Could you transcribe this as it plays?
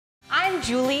I'm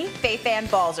Julie Faith Ann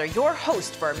Balzer, your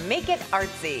host for Make It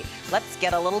Artsy. Let's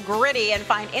get a little gritty and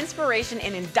find inspiration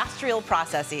in industrial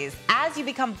processes. As you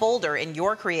become bolder in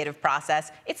your creative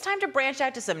process, it's time to branch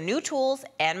out to some new tools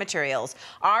and materials.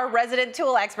 Our resident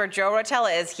tool expert, Joe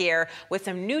Rotella, is here with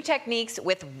some new techniques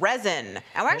with resin.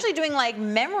 And we're actually doing like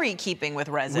memory keeping with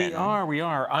resin. We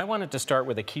are. I wanted to start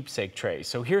with a keepsake tray.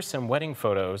 So here's some wedding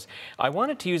photos. I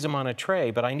wanted to use them on a tray,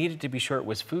 but I needed to be sure it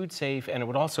was food safe and it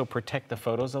would also protect the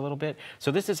photos a little bit. So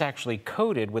this is actually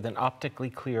coated with an optically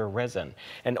clear resin.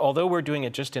 And although we're doing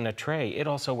it just in a tray, it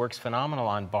also works phenomenal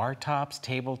on bar tops,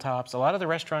 tabletops. A lot of the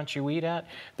restaurants you eat at,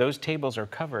 those tables are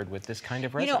covered with this kind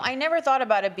of resin. You know, I never thought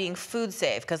about it being food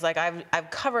safe because like I've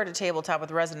covered a tabletop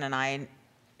with resin and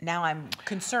now I'm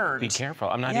concerned. Be careful.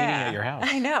 I'm not eating at your house.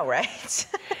 I know, right?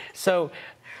 So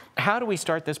how do we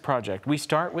start this project? We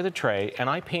start with a tray, and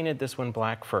I painted this one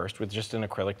black first with just an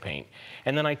acrylic paint.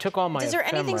 And then I took all my Is there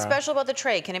anything special about the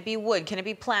tray? Can it be wood? Can it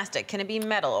be plastic? Can it be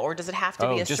metal? Or does it have to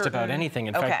be a just certain... about anything.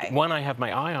 In fact, one I have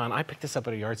my eye on, I picked this up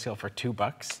at a yard sale for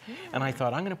 $2. And I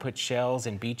thought, I'm going to put shells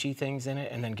and beachy things in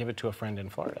it and then give it to a friend in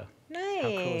Florida. Nice. How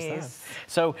cool is that?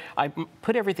 So I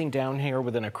put everything down here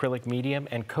with an acrylic medium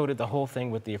and coated the whole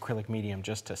thing with the acrylic medium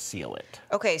just to seal it.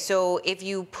 Okay, so if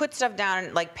you put stuff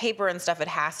down, like paper and stuff, it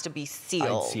has to be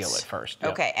sealed. I'd seal it first.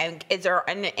 Yep. Okay, and is there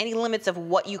any limits of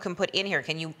what you can put in here?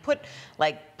 Can you put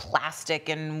like plastic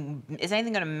and is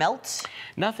anything going to melt?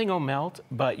 Nothing will melt,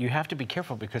 but you have to be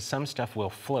careful because some stuff will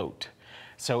float.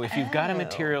 So if you've got a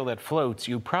material that floats,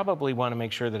 you probably want to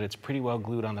make sure that it's pretty well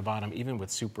glued on the bottom, even with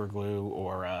super glue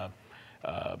or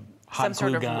hot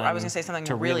glue gun. I was going to say something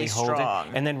to really strong.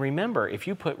 And then remember, if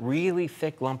you put really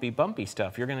thick, lumpy, bumpy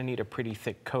stuff, you're going to need a pretty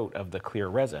thick coat of the clear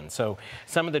resin. So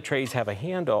some of the trays have a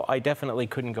handle. I definitely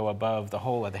couldn't go above the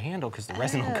hole of the handle because the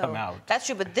resin will come out. That's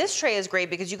true, but this tray is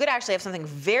great because you could actually have something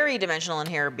very dimensional in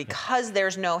here because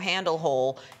there's no handle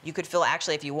hole. You could fill,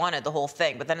 actually, if you wanted, the whole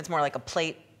thing, but then it's more like a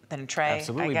plate than a tray.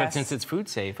 Absolutely, but since it's food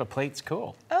safe, a plate's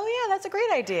cool. Oh yeah, that's a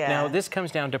great idea. Now this comes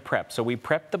down to prep. So we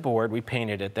prepped the board, we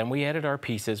painted it, then we added our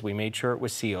pieces, we made sure it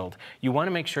was sealed. You want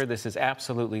to make sure this is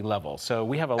absolutely level. So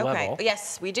we have a level.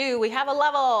 Yes, we do. We have a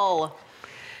level.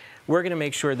 We're going to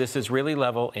make sure this is really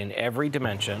level in every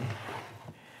dimension,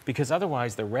 because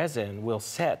otherwise the resin will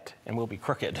set and will be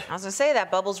crooked. I was going to say that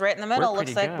bubble's right in the middle.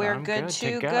 Looks like we're good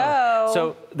to go.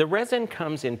 So the resin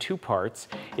comes in two parts.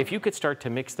 If you could start to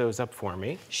mix those up for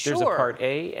me. Sure. There's a part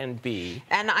A and B.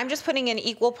 And I'm just putting in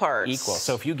equal parts. Equal.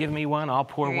 So if you give me one, I'll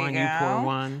pour one, you pour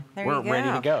one. We're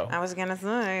ready to go. I was going to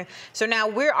say. So now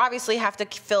we obviously have to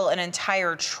fill an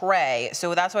entire tray.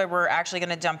 So that's why we're actually going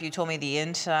to dump, you told me, the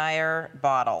entire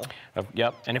bottle.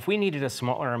 Yep. And if we needed a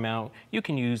smaller amount, you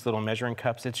can use little measuring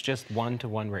cups. It's just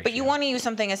 1-to-1 ratio. But you want to use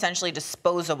something essentially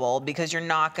disposable because you're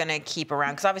not going to keep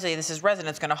around, because obviously this is resin,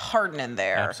 it's going to harden in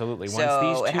there. Absolutely. So once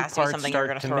these two it has to be parts something you're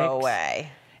going to throw away.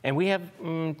 And we have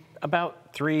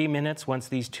about 3 minutes once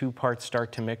these two parts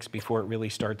start to mix before it really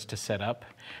starts to set up.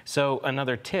 So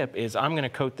another tip is I'm going to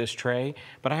coat this tray,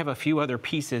 but I have a few other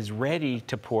pieces ready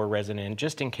to pour resin in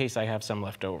just in case I have some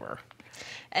left over.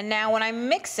 And now when I'm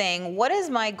mixing, what is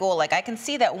my goal? Like I can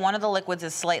see that one of the liquids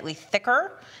is slightly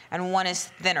thicker and one is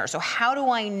thinner. So how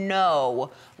do I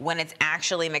know when it's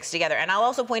actually mixed together? And I'll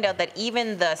also point out that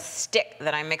even the stick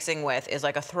that I'm mixing with is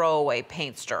like a throwaway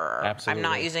paint stirrer. Absolutely.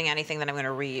 I'm not using anything that I'm going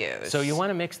to reuse. So you want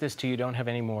to mix this till you don't have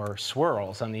any more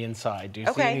swirls on the inside. Do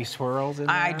you see any swirls in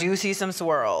there? I do see some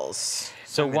swirls.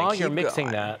 So while you're mixing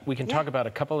that, we can talk about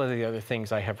a couple of the other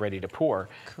things I have ready to pour.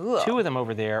 Cool. 2 of them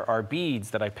over there are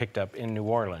beads that I picked up in New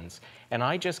Orleans. And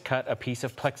I just cut a piece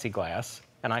of plexiglass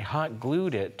and I hot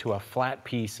glued it to a flat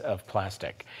piece of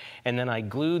plastic. And then I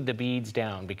glued the beads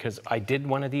down because I did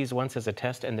one of these once as a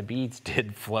test and the beads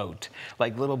did float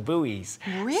like little buoys.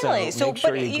 Really? So but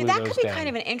that could be kind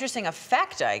of an interesting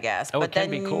effect, I guess. Oh, but it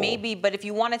can then be cool. Maybe, but if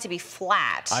you want it to be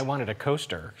flat. I wanted a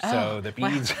coaster, so the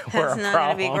beads were a problem. That's not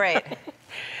going to be great.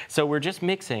 So we're just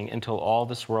mixing until all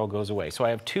the swirl goes away. So I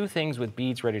have 2 things with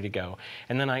beads ready to go.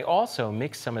 And then I also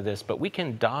mix some of this, but we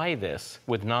can dye this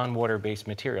with non-water-based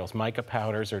materials, mica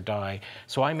powders or dye.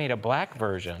 So I made a black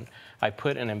version. I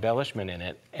put an embellishment in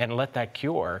it and let that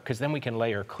cure, because then we can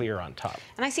layer clear on top.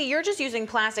 And I see you're just using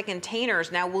plastic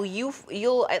containers. Now,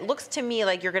 it looks to me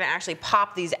like you're going to actually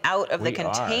pop these out of the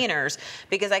containers,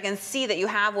 because I can see that you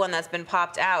have one that's been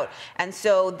popped out. And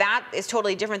so that is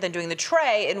totally different than doing the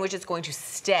tray, in which it's going to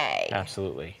stay. day.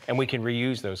 Absolutely. And we can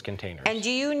reuse those containers. And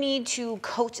do you need to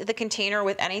coat the container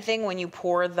with anything when you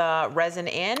pour the resin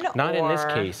in? Not in this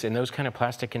case. In those kind of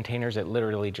plastic containers, it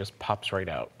literally just pops right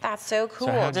out. That's so cool.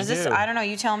 So how'd Does you this, do? I don't know,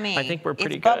 you tell me. I think we're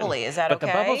pretty it's good. Bubbly, is that but okay?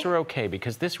 But the bubbles are okay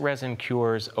because this resin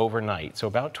cures overnight, so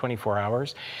about 24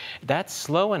 hours. That's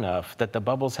slow enough that the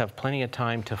bubbles have plenty of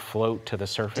time to float to the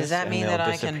surface. Does that mean that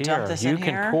I can dump this in here?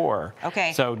 You can pour.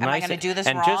 Okay. So Am I going to do this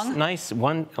and wrong? Just nice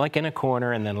one, like in a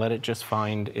corner, and then let it just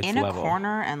find its level. In a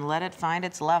corner and let it find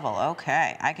its level.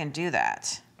 Okay, I can do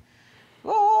that.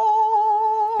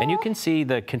 Oh. And you can see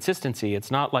the consistency.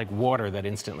 It's not like water that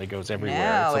instantly goes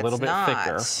everywhere. No, it's a little bit not.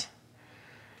 thicker.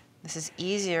 This is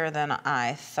easier than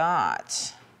I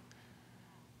thought.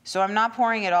 So I'm not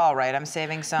pouring it all, right? I'm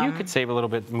saving some? You could save a little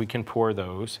bit, and we can pour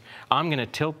those. I'm going to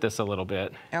tilt this a little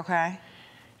bit. Okay.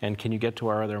 And can you get to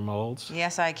our other molds?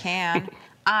 Yes, I can.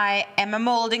 I am a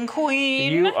molding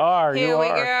queen. You are. Here we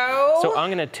go. So I'm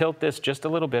going to tilt this just a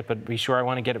little bit, but be sure I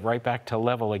want to get it right back to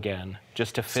level again,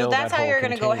 just to fill that whole container. So that's how you're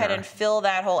going to go ahead and fill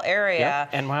that whole area. Yep.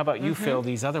 And how about you fill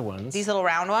these other ones? These little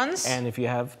round ones? And if you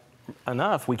have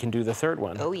enough, we can do the third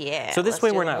one. Oh, yeah. So this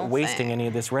way we're not wasting thing. any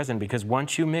of this resin, because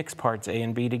once you mix parts A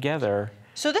and B together,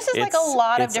 so this is like a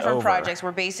lot of different over. projects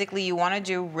where basically you want to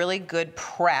do really good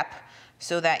prep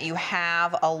so that you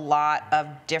have a lot of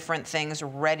different things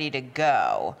ready to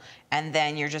go. And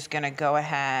then you're just going to go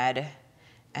ahead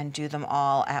and do them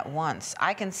all at once.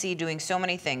 I can see doing so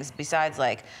many things besides,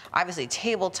 like, obviously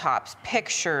tabletops,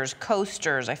 pictures,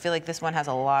 coasters. I feel like this one has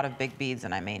a lot of big beads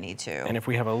and I may need to. And if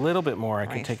we have a little bit more, I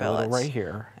can take a little right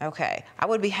here. Okay. I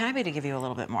would be happy to give you a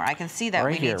little bit more. I can see that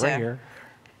right we here, need to right here.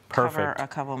 cover Perfect. a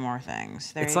couple more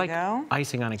things. There it's you like go.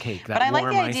 icing on a cake. That but I like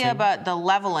warm the idea icing. about the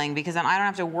leveling, because then I don't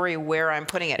have to worry where I'm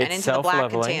putting it. It's and into the black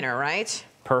self-leveling. container, right?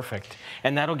 Perfect.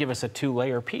 And that'll give us a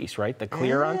 2-layer piece, right? The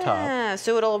clear on top. Yeah,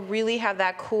 so it'll really have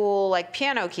that cool, like,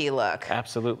 piano key look.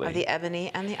 Absolutely. Of the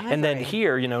ebony and the ivory. And then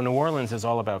here, you know, New Orleans is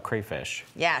all about crayfish.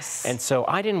 Yes. And so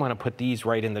I didn't want to put these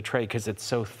right in the tray because it's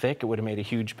so thick, it would have made a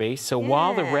huge base. So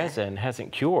while the resin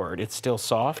hasn't cured, it's still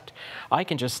soft, I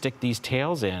can just stick these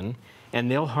tails in and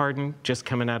they'll harden just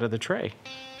coming out of the tray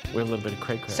with a little bit of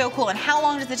cray. So cool. And how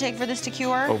long does it take for this to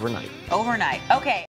cure? Overnight. Overnight. Okay.